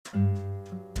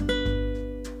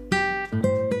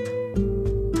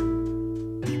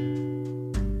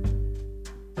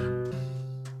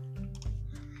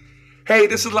Hey,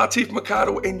 this is Latif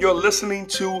Mercado, and you're listening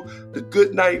to the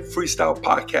Good Night Freestyle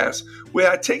Podcast,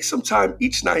 where I take some time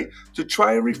each night to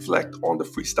try and reflect on the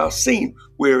freestyle scene,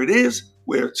 where it is,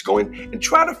 where it's going, and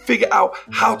try to figure out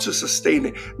how to sustain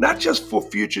it, not just for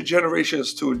future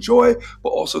generations to enjoy,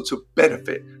 but also to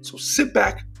benefit. So sit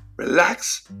back,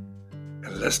 relax,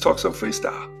 and let's talk some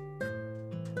freestyle.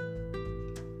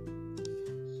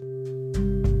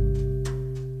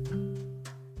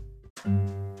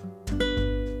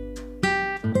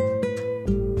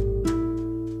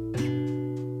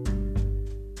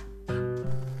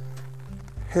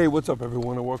 Hey, what's up,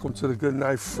 everyone, and welcome to the Good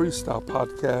Night Freestyle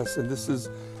Podcast. And this is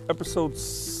episode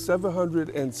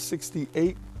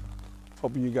 768.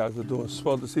 Hoping you guys are doing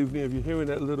swell this evening. If you're hearing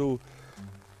that little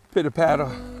pitter-patter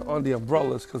on the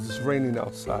umbrellas because it's raining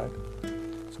outside.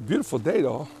 It's a beautiful day,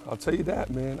 though. I'll tell you that,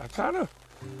 man. It's a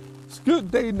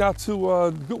good day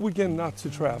good weekend not to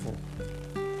travel.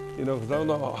 You know, because I don't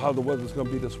know how the weather's going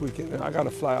to be this weekend. And I got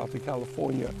to fly out to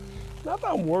California. Not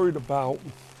that I'm worried about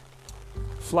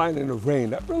flying in the rain.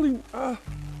 That really,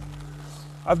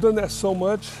 I've done that so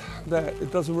much that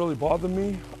it doesn't really bother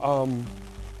me.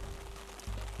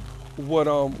 What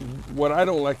I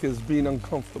don't like is being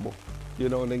uncomfortable, you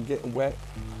know, and then getting wet.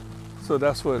 So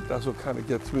that's what kind of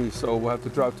gets me. So we'll have to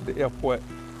drive to the airport,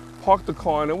 park the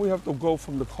car, and then we have to go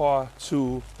from the car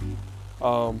to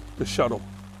the shuttle,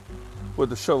 with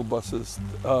the shuttle buses.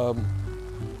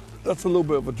 That's a little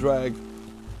bit of a drag,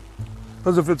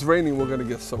 because if it's raining, we're gonna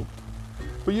get soaked.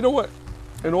 But you know what?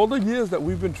 In all the years that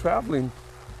we've been traveling,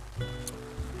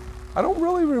 I don't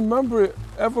really remember it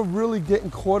ever really getting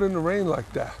caught in the rain like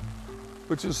that,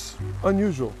 which is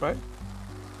unusual, right?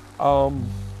 I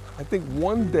think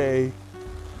one day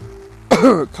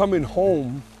coming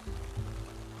home,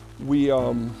 we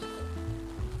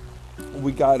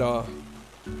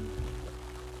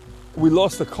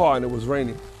lost the car and it was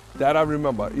raining. That I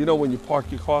remember. You know, when you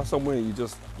park your car somewhere and you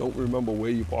just don't remember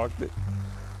where you parked it.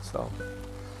 So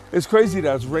it's crazy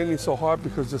that it's raining so hard,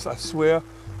 because I swear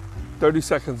 30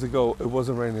 seconds ago it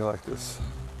wasn't raining like this,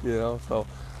 you know. So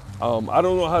I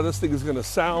don't know how this thing is gonna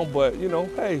sound, but you know,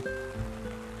 hey,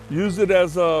 use it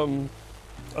as a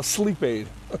sleep aid.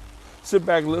 Sit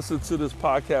back, listen to this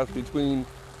podcast between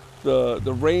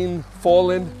the rain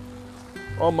falling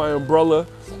on my umbrella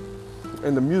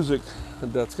and the music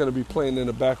that's gonna be playing in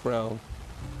the background.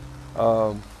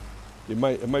 It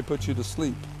might put you to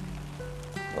sleep.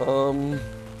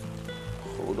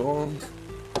 Hold on.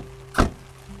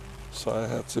 So I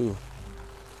had to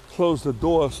close the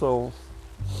door. So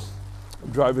I'm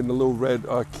driving the little red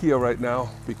Kia right now,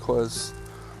 because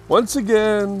once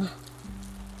again,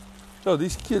 no,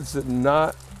 these kids did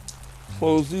not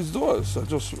close these doors. I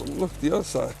just looked the other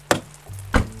side.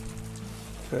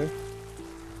 Okay,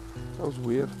 that was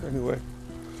weird. Anyway,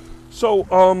 so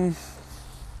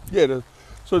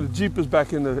so the Jeep is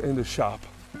back in the shop.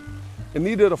 It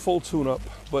needed a full tune-up,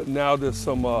 but now there's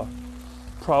some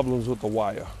problems with the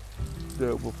wire.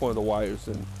 With one of the wires,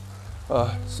 and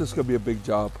it's just gonna be a big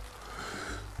job.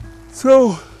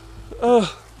 So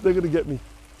they're gonna get me.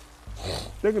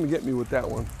 They're gonna get me with that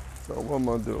one. So what am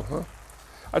I gonna do, huh?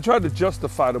 I tried to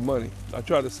justify the money. I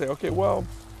tried to say, okay, well,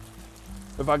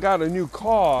 if I got a new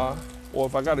car or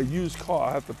if I got a used car,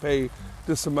 I have to pay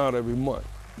this amount every month,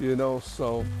 you know.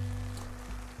 So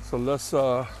let's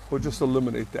we'll just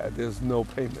eliminate that. There's no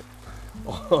payment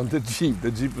on the Jeep. The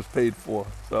Jeep is paid for.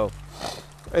 So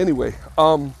anyway,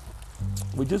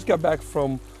 we just got back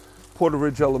from Porter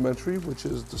Ridge Elementary, which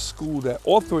is the school that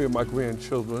all three of my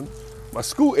grandchildren, my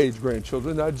school-age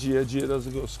grandchildren, not Gia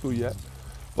doesn't go to school yet,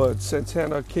 but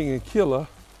Santana, King, and Killa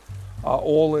are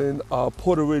all in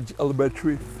Porter Ridge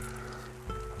Elementary.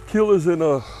 Killa's in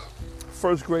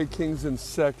first grade, King's in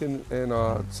second, and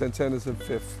Santana's in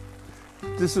fifth.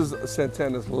 This is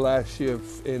Santana's last year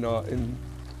in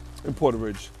Porter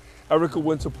Ridge. Erica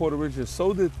went to Porter Ridge, and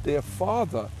so did their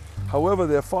father. However,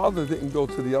 their father didn't go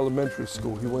to the elementary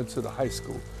school. He went to the high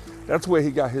school. That's where he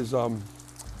got his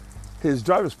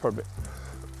driver's permit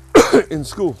in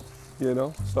school, you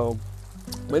know. So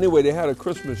anyway, they had a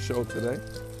Christmas show today,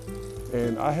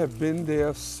 and I have been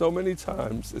there so many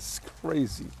times. It's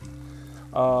crazy.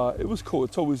 It was cool.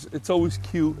 It's always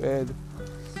cute, and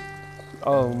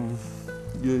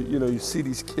you see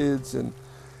these kids, and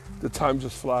the time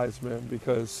just flies, man,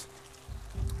 because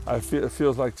it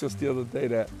feels like just the other day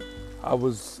that I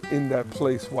was in that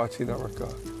place watching Erica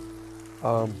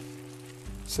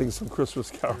sing some Christmas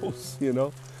carols, you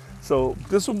know. So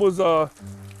this one was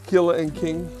Killa and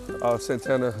King.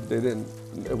 Santana,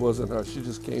 it wasn't her. She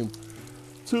just came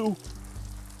to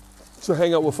to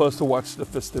hang out with us to watch the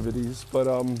festivities. But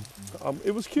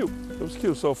it was cute. It was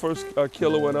cute. So first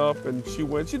Killer went up and she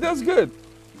went. She does good.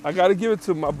 I got to give it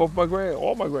to all my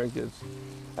grandkids.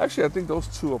 Actually, I think those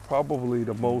two are probably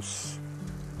the most.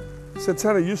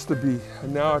 Santana used to be,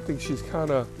 and now I think she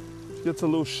gets a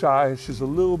little shy, and she's a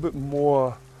little bit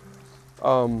more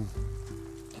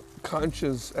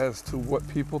conscious as to what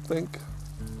people think.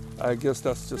 I guess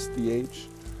that's just the age.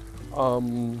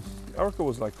 Erica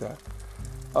was like that.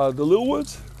 The little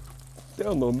ones, they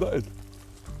don't know nothing.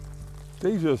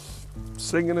 They just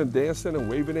singing and dancing and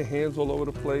waving their hands all over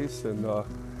the place, and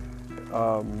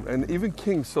even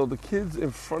King. So the kids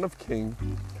in front of King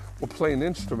were playing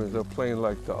instruments. They were playing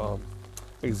like the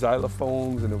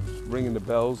xylophones, and it was ringing the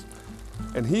bells.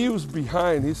 And he was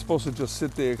behind. He's supposed to just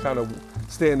sit there, kind of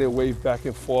stand there, wave back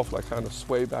and forth, like kind of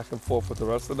sway back and forth with the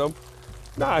rest of them.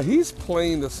 Nah, he's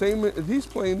playing the same. He's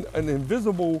playing an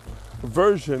invisible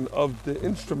version of the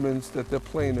instruments that they're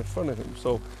playing in front of him.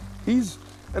 So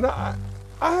and I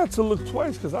had to look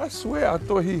twice because I swear I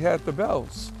thought he had the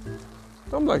bells.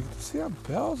 I'm like, does he have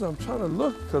bells? I'm trying to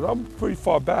look because I'm pretty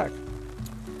far back.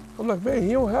 I'm like, man,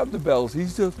 he don't have the bells.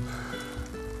 He's just,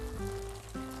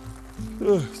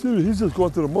 he's just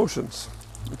going through the motions.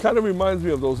 It kind of reminds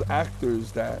me of those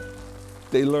actors that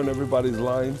they learn everybody's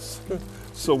lines.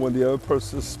 So when the other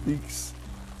person speaks,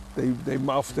 they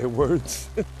mouth their words.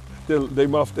 they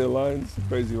mouth their lines.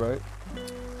 Crazy, right?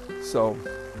 So,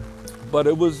 but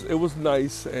it was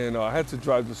nice, and I had to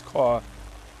drive this car.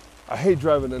 I hate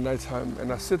driving at nighttime,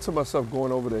 and I said to myself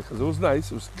going over there, because it was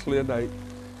nice, it was a clear night.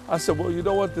 I said, well, you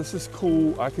know what, this is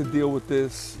cool. I can deal with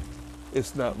this.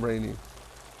 It's not raining.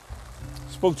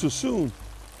 Spoke too soon,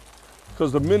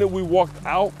 because the minute we walked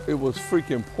out, it was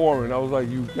freaking pouring. I was like,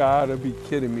 you gotta be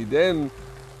kidding me. Then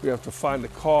we have to find the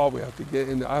car. We have to get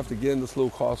in. I have to get in this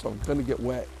little car, so I'm gonna get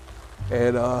wet.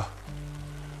 And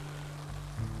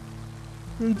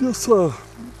it just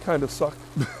kind of sucked.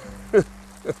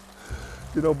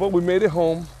 You know, but we made it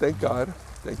home. Thank God.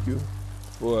 Thank you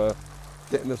for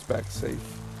getting us back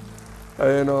safe.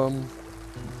 And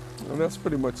that's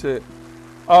pretty much it.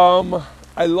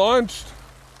 I launched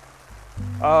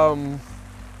the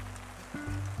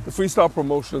Freestyle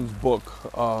Promotions book,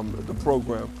 the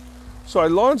program. So I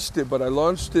launched it, but I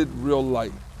launched it real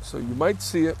light. So you might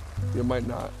see it, you might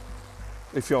not,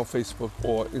 if you're on Facebook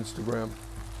or Instagram.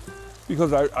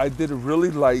 Because I did it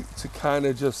really light to kind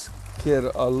of just get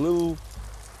a little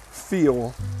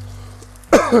feel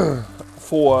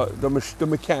for the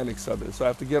mechanics of it. So I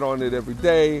have to get on it every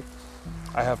day.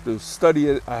 I have to study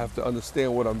it. I have to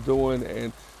understand what I'm doing,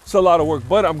 and it's a lot of work,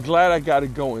 but I'm glad I got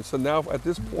it going. So now at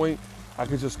this point, I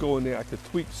could just go in there. I could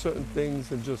tweak certain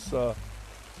things and just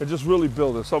really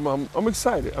build it. So I'm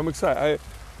excited. I'm excited.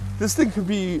 This thing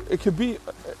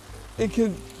it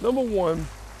can, number one,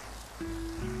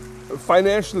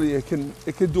 financially, it can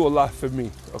do a lot for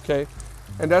me, okay?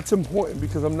 And that's important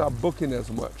because I'm not booking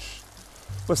as much.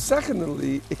 But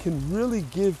secondly, it can really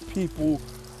give people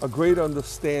a great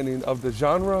understanding of the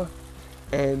genre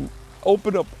and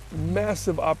open up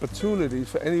massive opportunities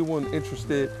for anyone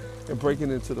interested in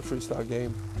breaking into the freestyle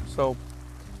game. So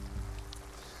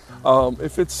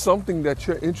if it's something that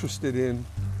you're interested in,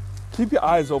 keep your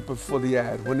eyes open for the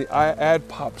ad. When the ad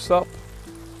pops up,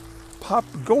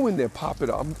 go in there, pop it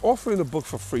up. I'm offering the book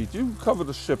for free. You cover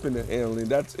the shipping and handling,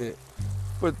 that's it.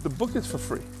 But the book is for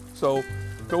free. So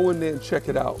go in there and check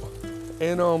it out.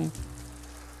 And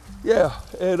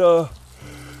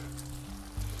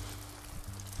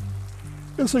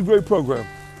it's a great program.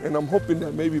 And I'm hoping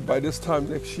that maybe by this time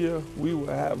next year, we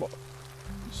will have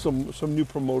some new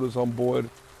promoters on board,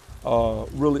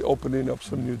 really opening up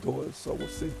some new doors. So we'll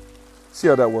see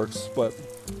how that works. But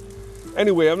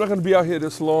anyway, I'm not going to be out here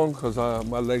this long because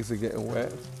my legs are getting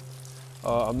wet.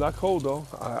 I'm not cold though.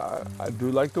 I do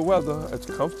like the weather. It's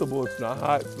comfortable. It's not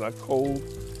hot. It's not cold.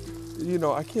 You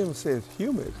know, I can't even say it's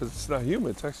humid because it's not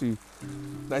humid. It's actually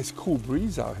a nice cool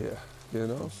breeze out here, you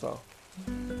know, so.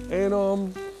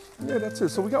 And yeah, that's it.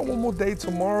 So we got one more day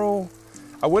tomorrow.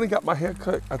 I went and got my hair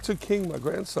cut. I took King, my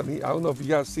grandson. I don't know if you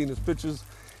guys seen his pictures.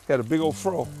 He had a big old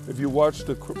fro. If you watch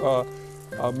the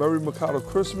Mary Mercado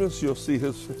Christmas, you'll see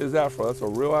his afro. That's a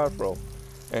real afro.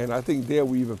 And I think there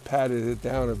we even patted it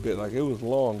down a bit, like it was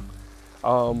long.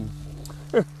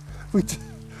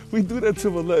 We do that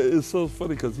to him. It's so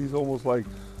funny because he's almost like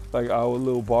our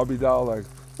little Barbie doll. Like,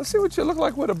 let's see what you look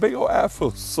like with a big old afro.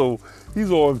 So he's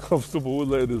all uncomfortable with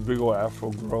letting this big old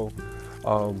afro grow.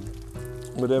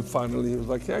 But then finally he was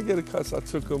like, can I get a cut? So I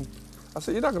took him. I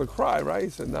said, you're not gonna cry, right? He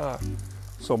said, nah.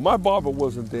 So my barber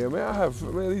wasn't there, man.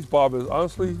 These barbers,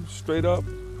 honestly, straight up,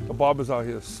 the barbers out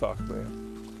here suck, man.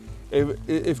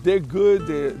 If they're good,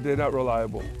 they're not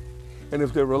reliable. And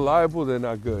if they're reliable, they're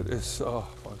not good. It's, oh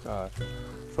my God.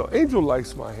 So Angel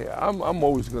likes my hair. I'm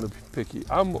always gonna be picky.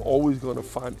 I'm always gonna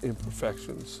find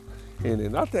imperfections in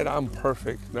it. Not that I'm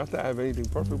perfect, not that I have anything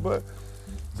perfect, but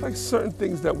it's like certain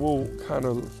things that will kind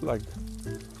of like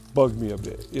bug me a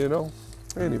bit, you know?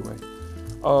 Anyway,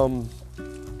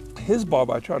 his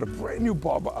barber, I tried a brand new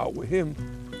barber out with him.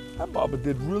 That barber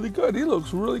did really good. He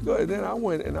looks really good. And then I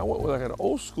went with like an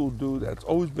old school dude that's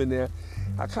always been there.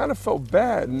 I kind of felt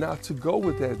bad not to go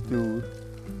with that dude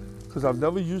because I've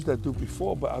never used that dude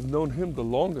before, but I've known him the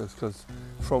longest because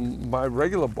from my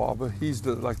regular barber, he's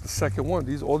like the second one.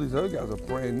 All these other guys are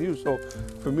brand new. So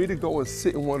for me to go and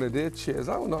sit in one of their chairs,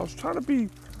 I don't know, I was trying to be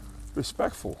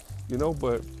respectful, you know,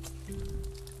 but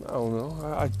I don't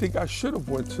know. I think I should have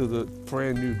went to the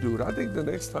brand new dude. I think the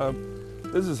next time,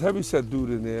 there's this heavyset dude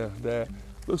in there that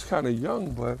looks kind of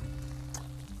young, but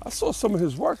I saw some of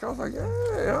his work. I was like,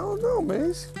 hey, I don't know, man.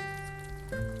 This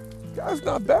guy's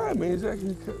not bad, man.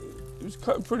 He's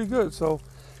cutting pretty good. So,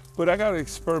 but I got to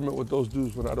experiment with those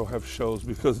dudes when I don't have shows,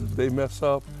 because if they mess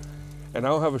up and I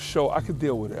don't have a show, I can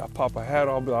deal with it. I pop a hat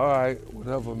on, I'll be like, all right,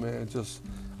 whatever, man. Just,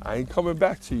 I ain't coming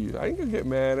back to you. I ain't gonna get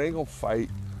mad. I ain't gonna fight.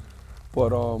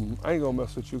 But I ain't gonna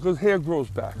mess with you because hair grows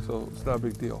back, so it's not a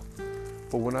big deal.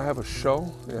 But when I have a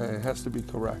show, yeah, it has to be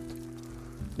correct.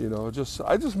 You know,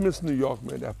 I just miss New York,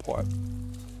 man, that part.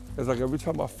 It's like every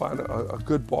time I find a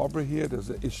good barber here, there's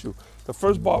an issue. The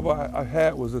first barber I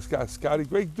had was this guy, Scotty,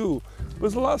 great dude.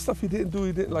 There's a lot of stuff he didn't do.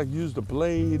 He didn't like use the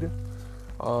blade.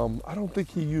 I don't think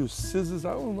he used scissors.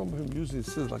 I don't remember him using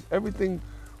scissors. Like everything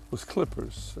was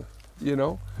clippers, you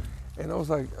know? And I was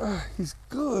like, he's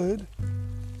good,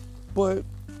 but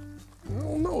I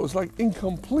don't know, it's like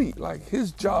incomplete. Like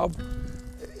his job,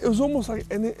 it was almost like,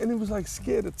 and it was like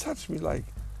scared to touch me. Like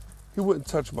he wouldn't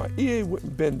touch my ear, he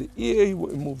wouldn't bend the ear, he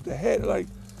wouldn't move the head. Like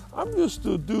I'm used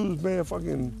to dudes, man,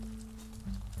 fucking,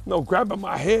 grabbing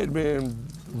my head, man,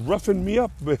 roughing me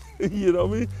up, man. You know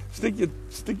what I mean?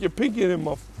 Stick your pinky in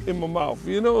my mouth.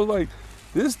 You know, like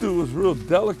this dude was real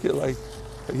delicate. Like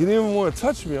he didn't even want to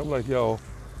touch me. I'm like, yo,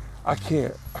 I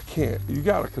can't. You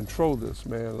gotta control this,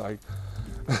 man. Like,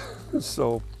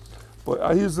 so,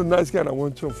 but he was a nice guy, and I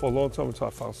went to him for a long time until I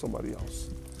found somebody else.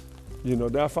 You know,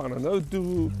 then I found another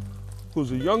dude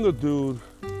who's a younger dude.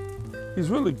 He's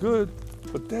really good,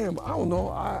 but damn, I don't know.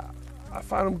 I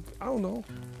find him, I don't know.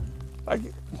 Like,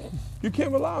 you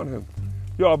can't rely on him.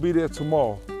 Yo, I'll be there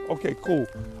tomorrow. Okay, cool.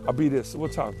 I'll be there. So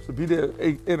what time? So be there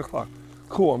at 8 o'clock.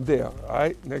 Cool, I'm there. All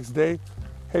right, next day.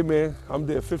 Hey, man, I'm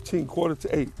there 15, quarter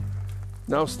to 8.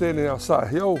 Now I'm standing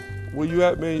outside. Yo, where you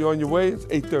at, man? You on your way? It's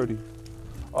 8:30.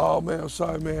 Oh, man, I'm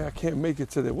sorry, man. I can't make it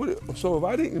today. So if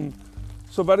I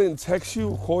didn't text you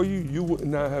or call you, you would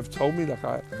not have told me. Like,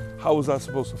 how was I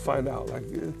supposed to find out? Like,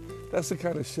 that's the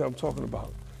kind of shit I'm talking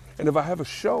about. And if I have a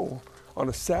show on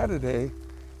a Saturday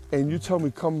and you tell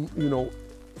me come,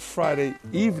 Friday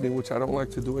evening, which I don't like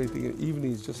to do anything in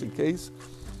evenings just in case,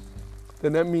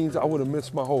 then that means I would have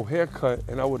missed my whole haircut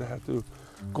and I would have had to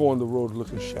go on the road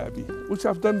looking shabby, which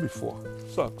I've done before.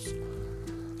 Sucks.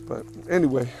 But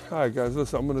anyway, all right, guys,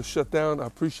 listen, I'm going to shut down. I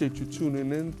appreciate you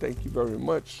tuning in. Thank you very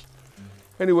much.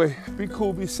 Anyway, be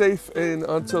cool, be safe, and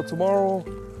until tomorrow,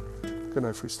 good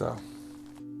night, Freestyle.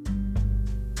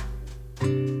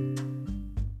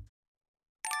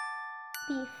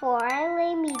 Before I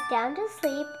lay me down to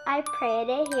sleep, I pray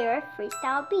to hear a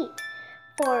freestyle beat.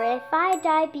 For if I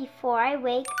die before I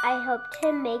wake, I hope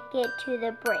to make it to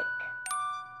the break.